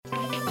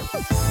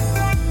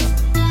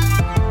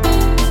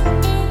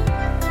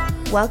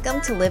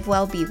Welcome to Live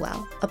Well, Be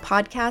Well, a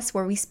podcast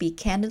where we speak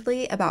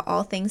candidly about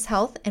all things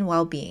health and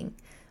well-being.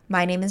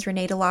 My name is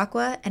Renee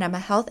Delacqua, and I'm a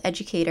health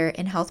educator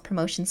in health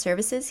promotion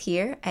services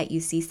here at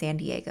UC San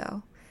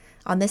Diego.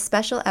 On this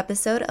special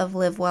episode of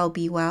Live Well,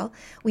 Be Well,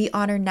 we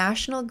honor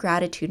National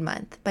Gratitude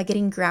Month by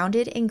getting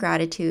grounded in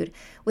gratitude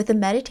with a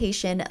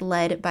meditation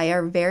led by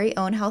our very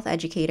own health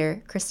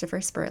educator,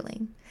 Christopher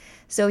Sperling.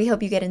 So we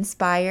hope you get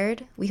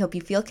inspired, we hope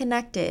you feel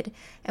connected,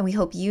 and we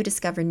hope you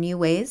discover new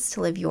ways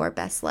to live your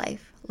best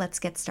life. Let's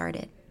get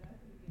started.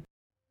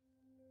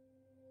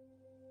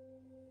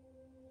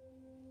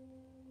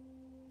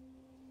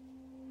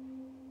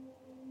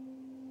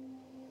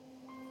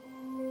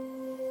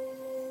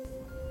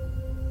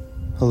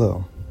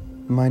 Hello,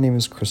 my name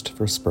is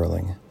Christopher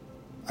Sperling.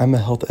 I'm a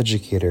health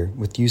educator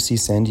with UC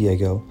San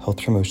Diego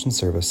Health Promotion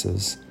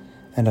Services,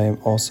 and I am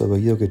also a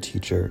yoga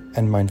teacher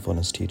and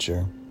mindfulness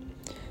teacher.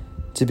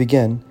 To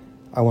begin,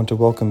 I want to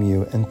welcome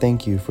you and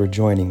thank you for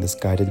joining this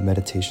guided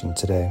meditation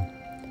today.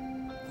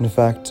 In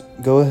fact,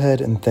 go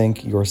ahead and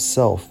thank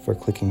yourself for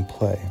clicking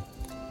play.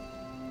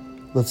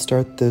 Let's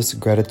start this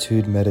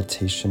gratitude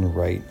meditation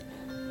right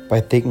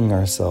by thanking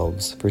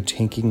ourselves for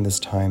taking this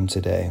time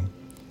today.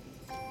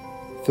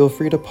 Feel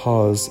free to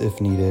pause if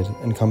needed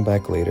and come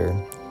back later.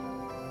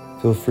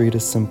 Feel free to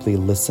simply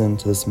listen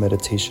to this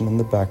meditation in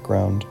the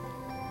background,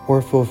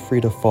 or feel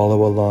free to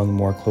follow along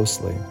more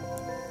closely.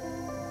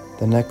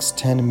 The next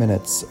 10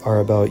 minutes are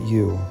about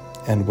you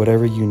and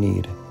whatever you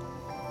need,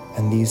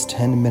 and these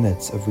 10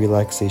 minutes of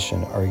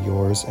relaxation are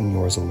yours and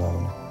yours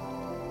alone.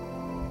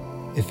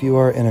 If you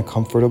are in a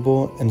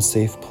comfortable and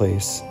safe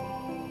place,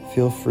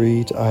 feel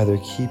free to either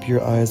keep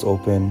your eyes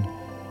open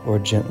or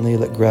gently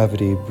let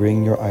gravity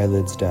bring your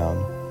eyelids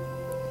down.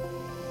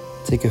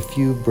 Take a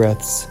few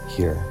breaths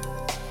here.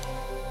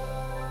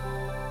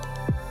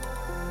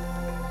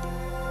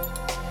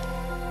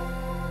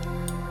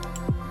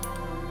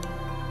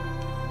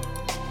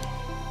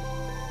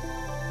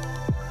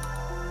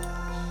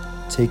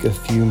 Take a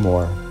few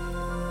more.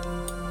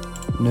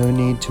 No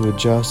need to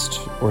adjust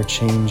or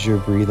change your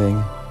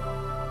breathing.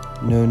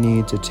 No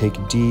need to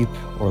take deep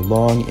or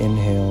long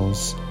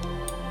inhales.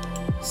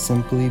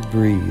 Simply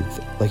breathe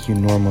like you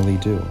normally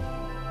do.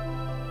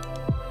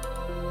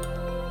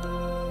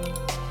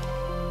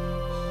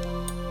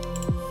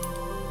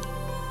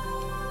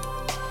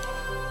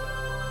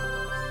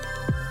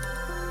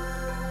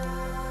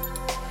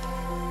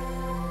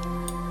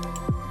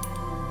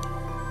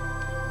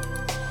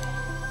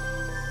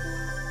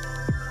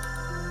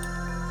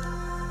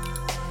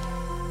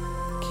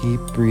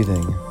 Keep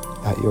breathing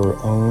at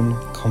your own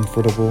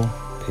comfortable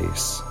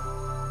pace.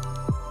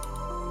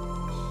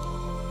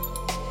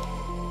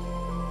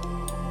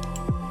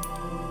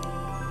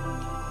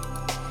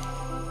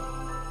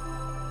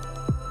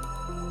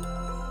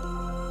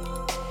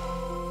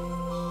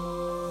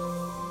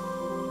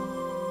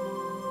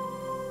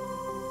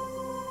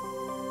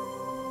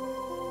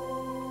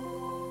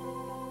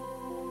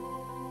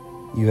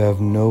 You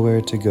have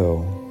nowhere to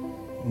go,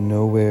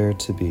 nowhere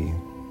to be.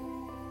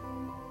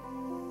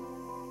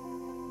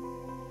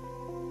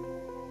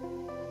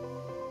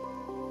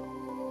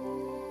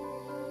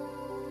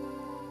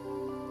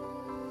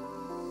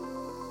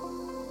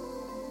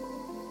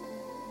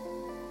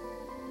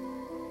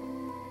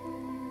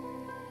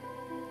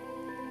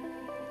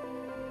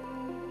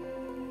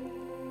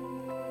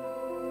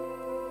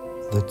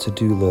 The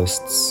to-do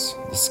lists,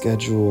 the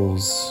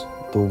schedules,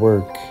 the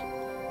work,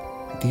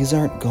 these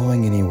aren't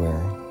going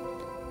anywhere,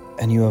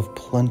 and you have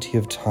plenty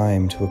of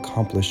time to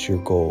accomplish your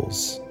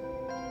goals.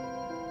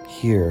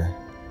 Here,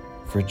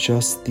 for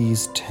just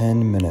these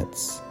 10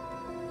 minutes,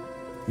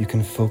 you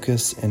can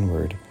focus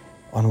inward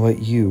on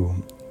what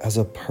you as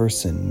a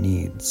person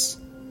needs.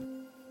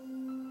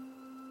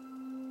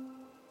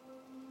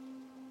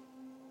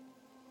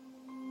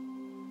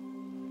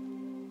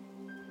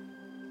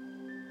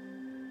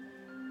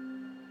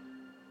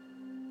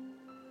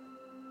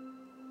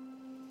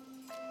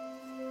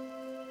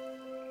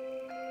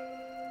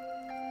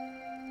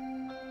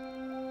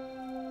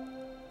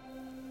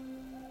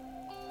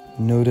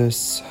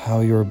 Notice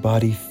how your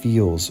body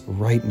feels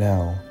right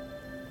now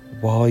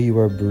while you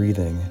are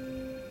breathing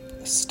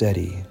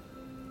steady.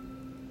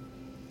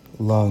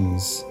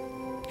 Lungs,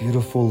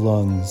 beautiful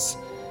lungs,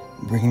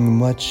 bringing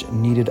much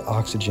needed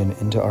oxygen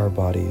into our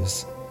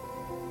bodies.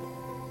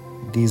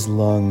 These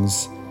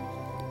lungs,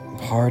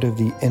 part of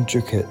the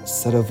intricate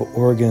set of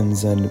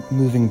organs and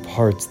moving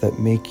parts that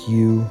make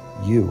you,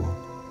 you.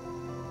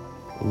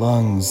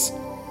 Lungs,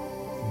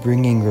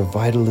 bringing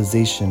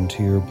revitalization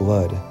to your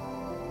blood.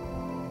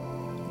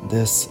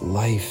 This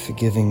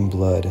life-giving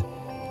blood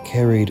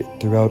carried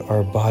throughout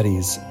our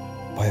bodies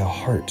by a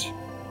heart.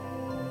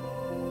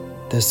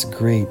 This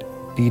great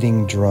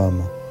beating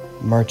drum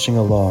marching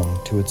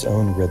along to its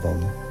own rhythm.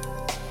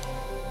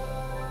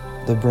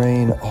 The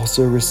brain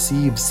also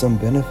receives some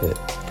benefit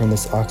from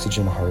this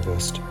oxygen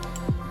harvest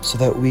so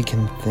that we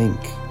can think,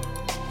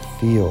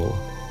 feel,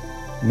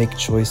 make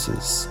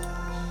choices,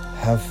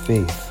 have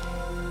faith,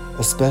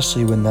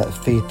 especially when that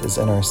faith is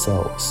in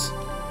ourselves.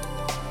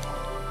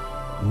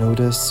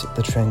 Notice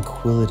the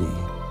tranquility,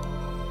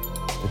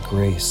 the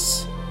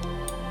grace,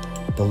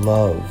 the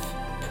love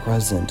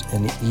present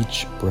in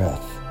each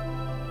breath.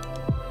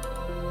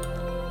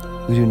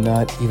 We do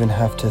not even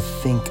have to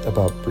think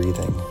about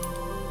breathing.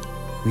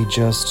 We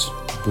just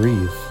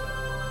breathe.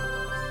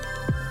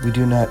 We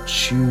do not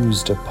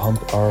choose to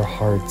pump our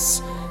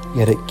hearts,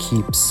 yet it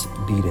keeps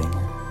beating.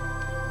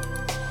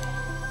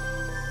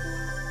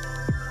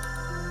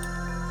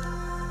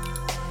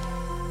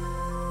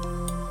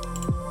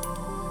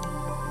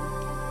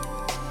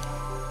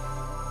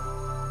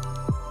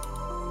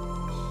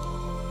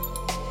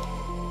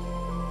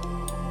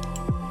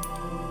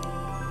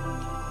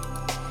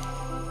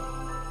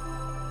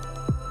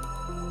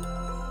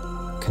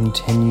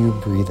 Continue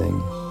breathing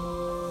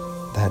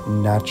that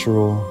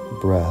natural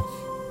breath.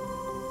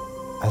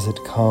 As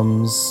it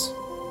comes,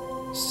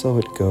 so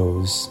it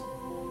goes.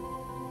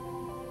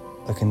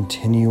 A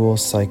continual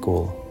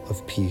cycle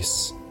of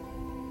peace.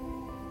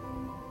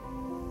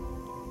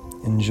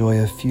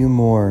 Enjoy a few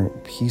more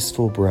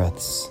peaceful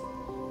breaths.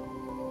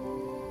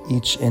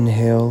 Each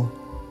inhale,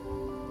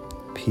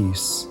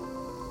 peace.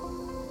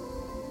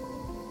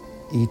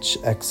 Each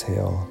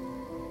exhale,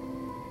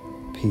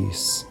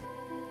 peace.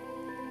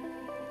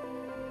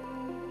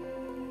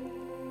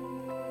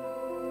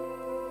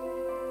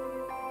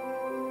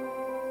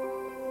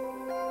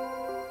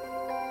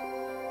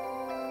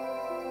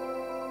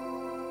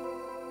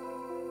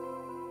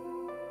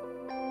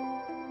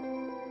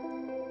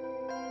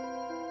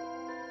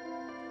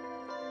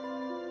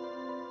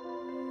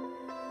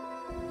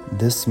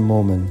 This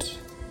moment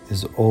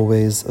is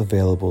always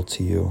available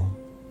to you.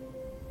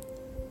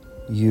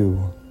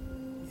 You,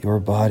 your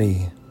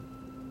body,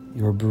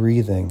 your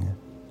breathing,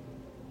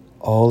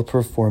 all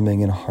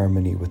performing in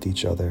harmony with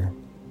each other.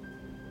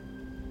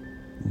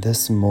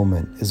 This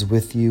moment is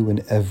with you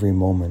in every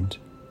moment.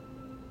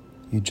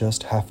 You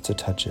just have to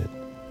touch it,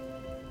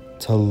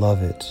 to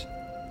love it,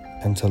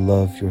 and to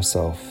love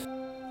yourself.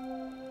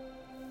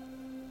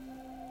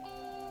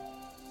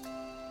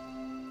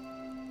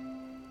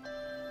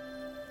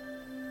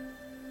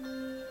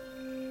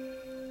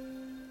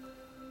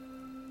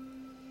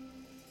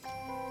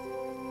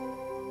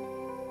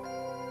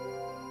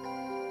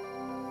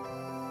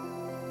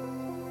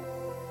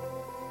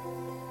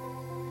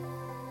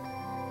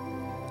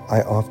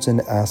 I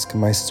often ask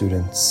my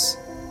students,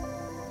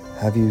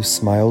 have you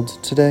smiled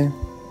today?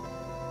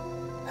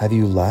 Have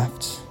you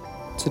laughed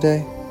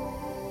today?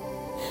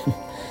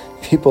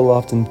 People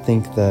often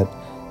think that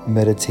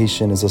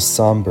meditation is a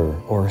somber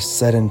or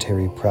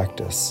sedentary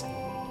practice.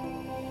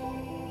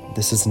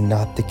 This is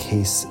not the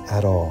case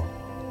at all.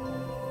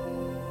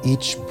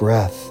 Each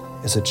breath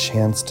is a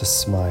chance to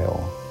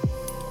smile.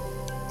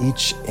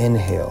 Each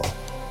inhale,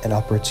 an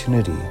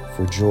opportunity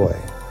for joy,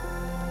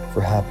 for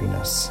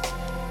happiness.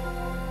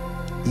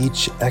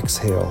 Each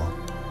exhale,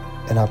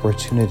 an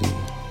opportunity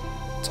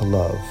to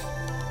love,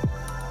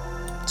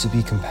 to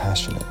be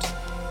compassionate.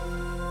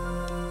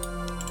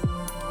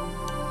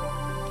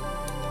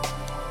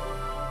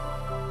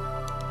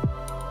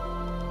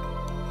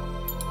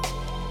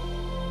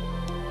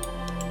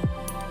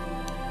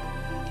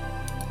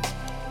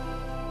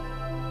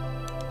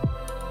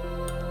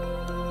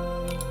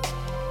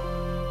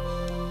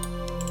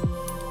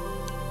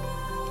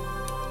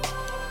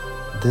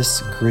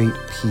 This great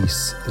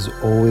peace is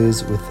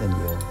always within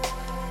you.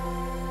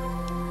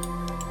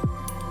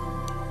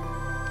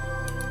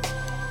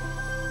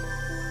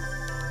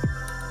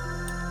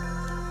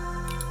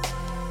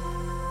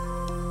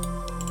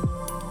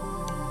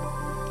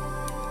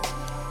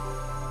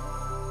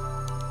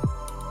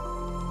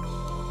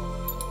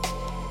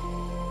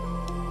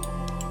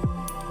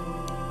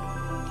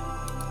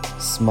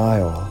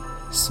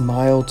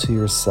 Smile to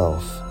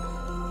yourself.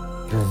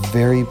 Your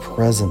very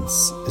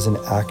presence is an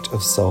act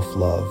of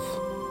self-love.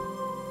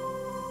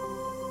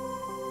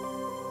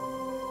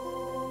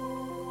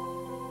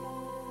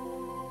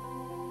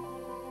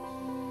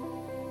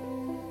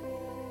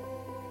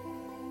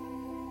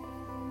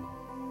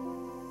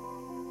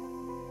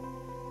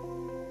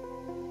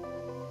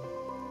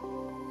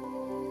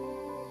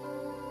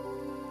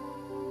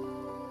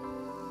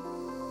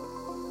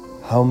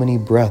 How many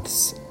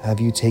breaths have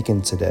you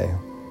taken today,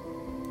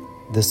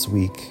 this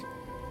week,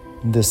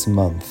 this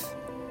month,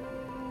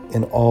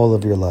 in all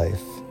of your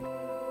life?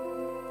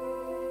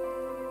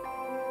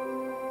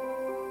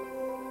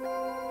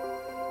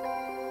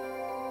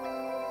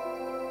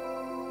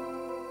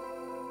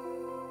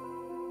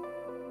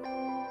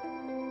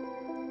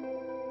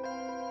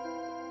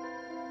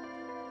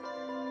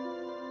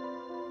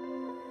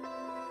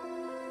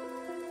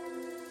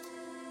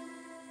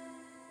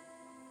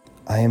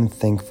 I am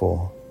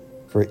thankful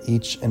for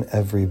each and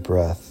every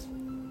breath.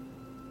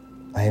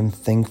 I am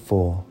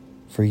thankful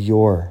for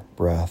your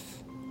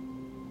breath.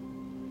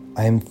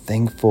 I am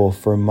thankful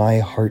for my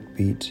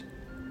heartbeat,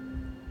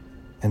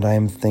 and I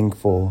am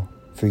thankful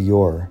for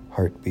your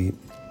heartbeat.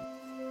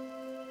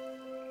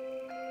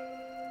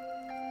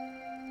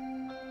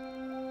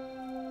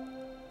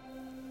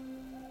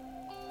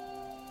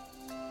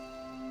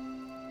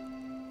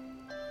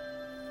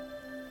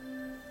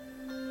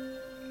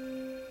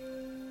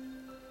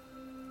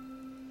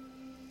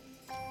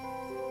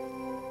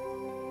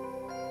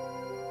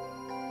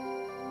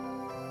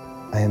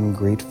 I am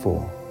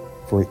grateful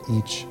for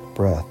each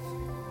breath.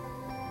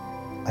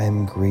 I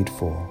am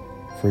grateful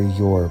for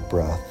your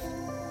breath.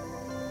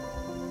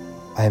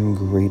 I am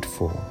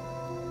grateful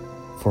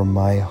for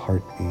my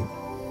heartbeat.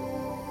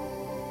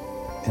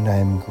 And I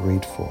am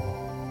grateful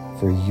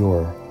for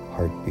your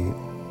heartbeat.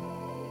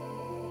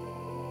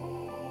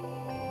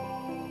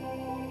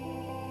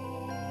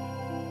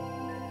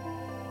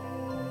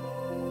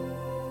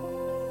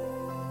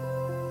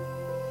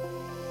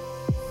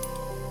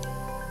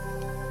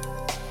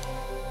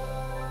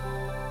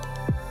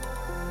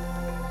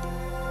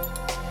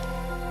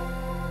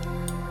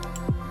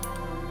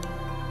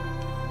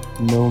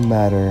 No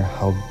matter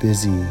how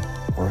busy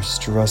or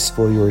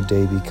stressful your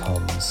day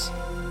becomes,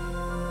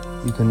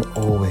 you can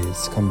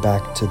always come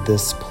back to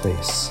this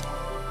place,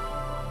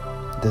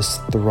 this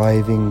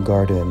thriving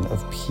garden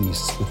of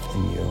peace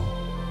within you,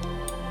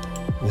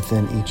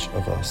 within each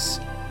of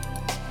us.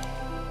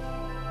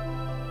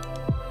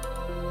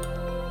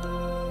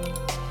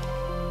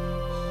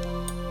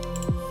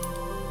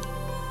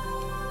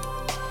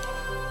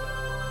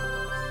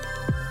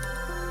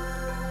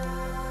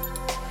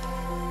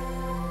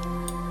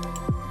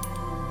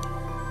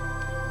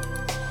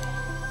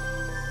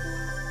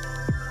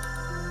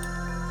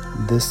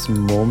 This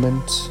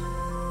moment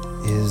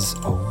is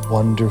a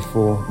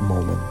wonderful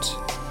moment,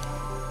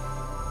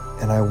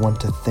 and I want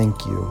to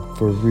thank you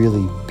for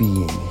really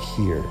being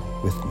here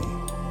with me.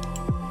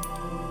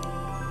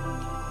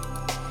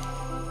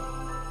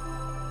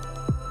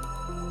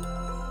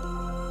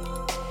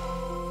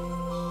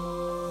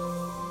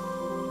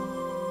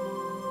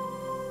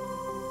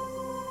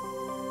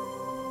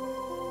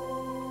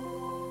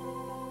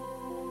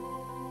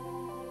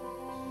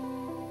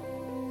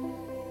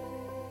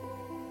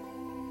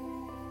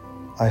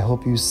 I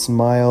hope you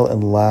smile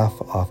and laugh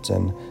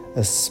often,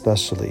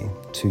 especially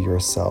to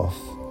yourself.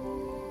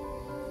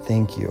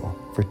 Thank you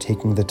for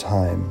taking the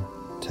time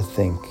to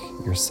thank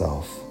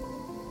yourself.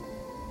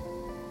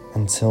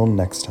 Until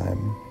next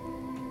time,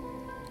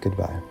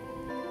 goodbye.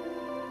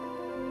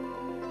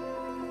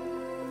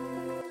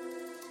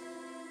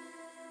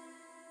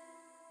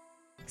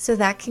 So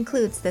that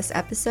concludes this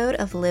episode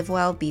of Live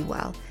Well, Be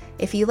Well.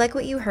 If you like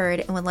what you heard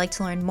and would like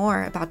to learn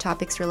more about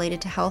topics related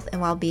to health and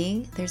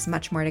well-being, there's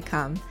much more to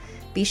come.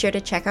 Be sure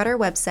to check out our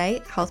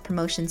website,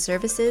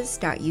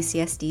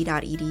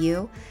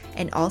 healthpromotionservices.ucsd.edu,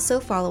 and also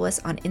follow us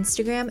on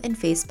Instagram and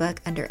Facebook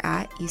under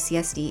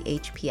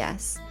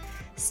 @UCSDHPS.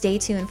 Stay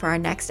tuned for our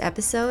next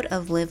episode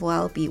of Live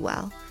Well, Be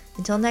Well.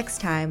 Until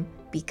next time,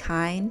 be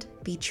kind,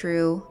 be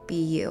true,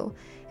 be you,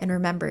 and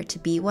remember to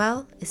be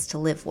well is to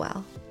live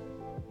well.